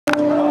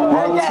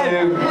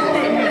to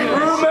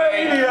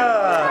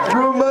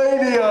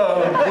Romania.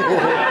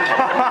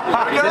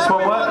 This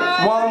one work.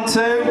 1, 2.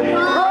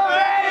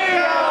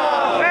 Romania.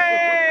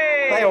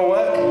 They all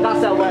work.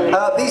 That's how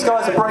well. These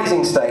guys are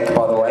braising steak,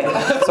 by the way.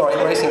 Sorry,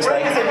 racing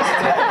steak.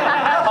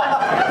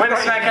 Wait a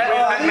second.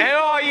 Who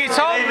are you,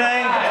 Tom? Good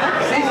evening.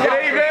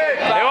 Good evening.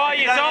 Who are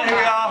you, Tom? Here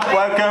we are.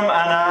 Welcome,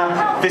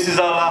 and this is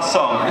our last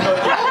song.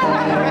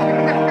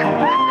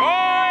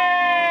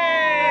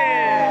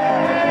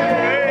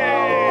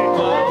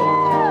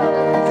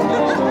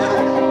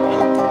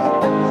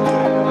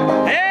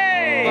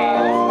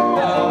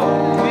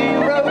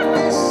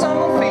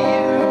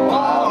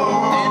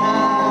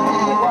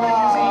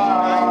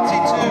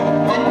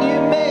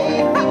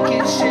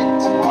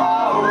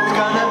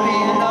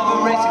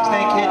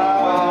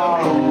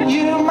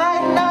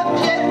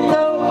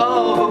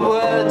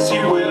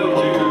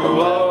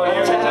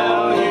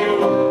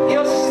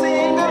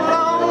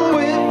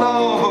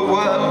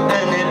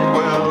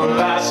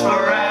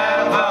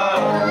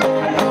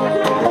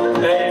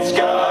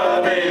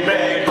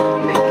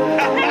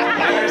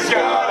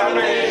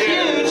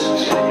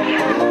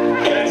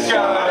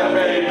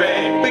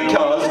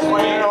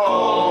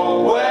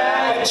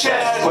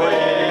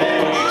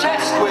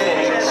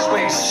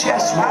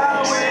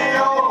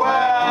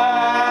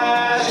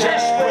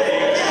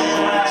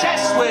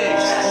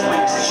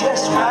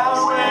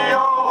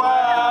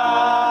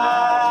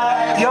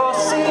 You'll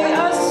see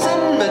us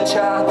in the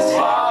charts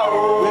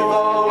with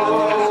all of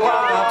the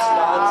grown-up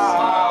stars,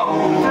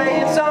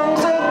 playing songs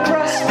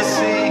across the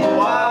sea,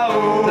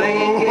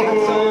 playing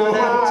games on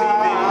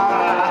MTV.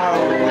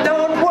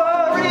 Don't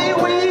worry,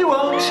 we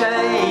won't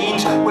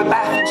change. We're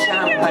back in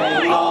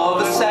champagne all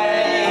the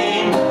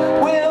same.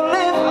 We'll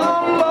live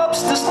on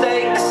lobster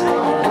steaks,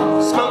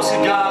 smoke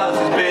cigars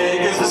as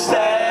big as the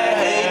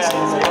States.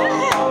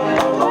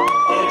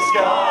 It's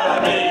gonna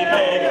be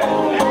big.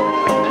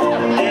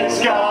 It's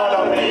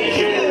gonna be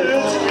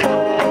huge.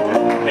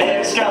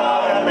 It's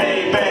gonna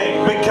be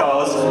big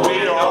because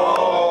we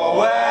all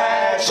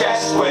wear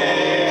chest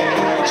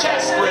wigs.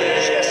 Chest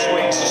wigs. Chest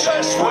wigs.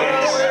 Chest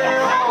wigs.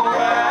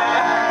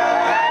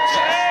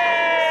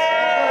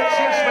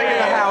 Chest wig in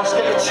the house.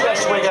 Get the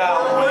chest wig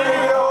out. We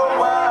all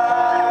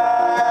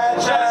wear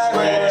chest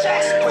wigs.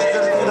 Chest with a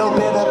little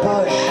bit of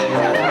bush.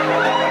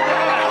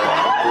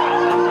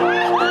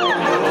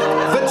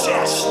 The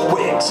chest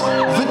wigs.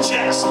 The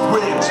chest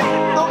wigs.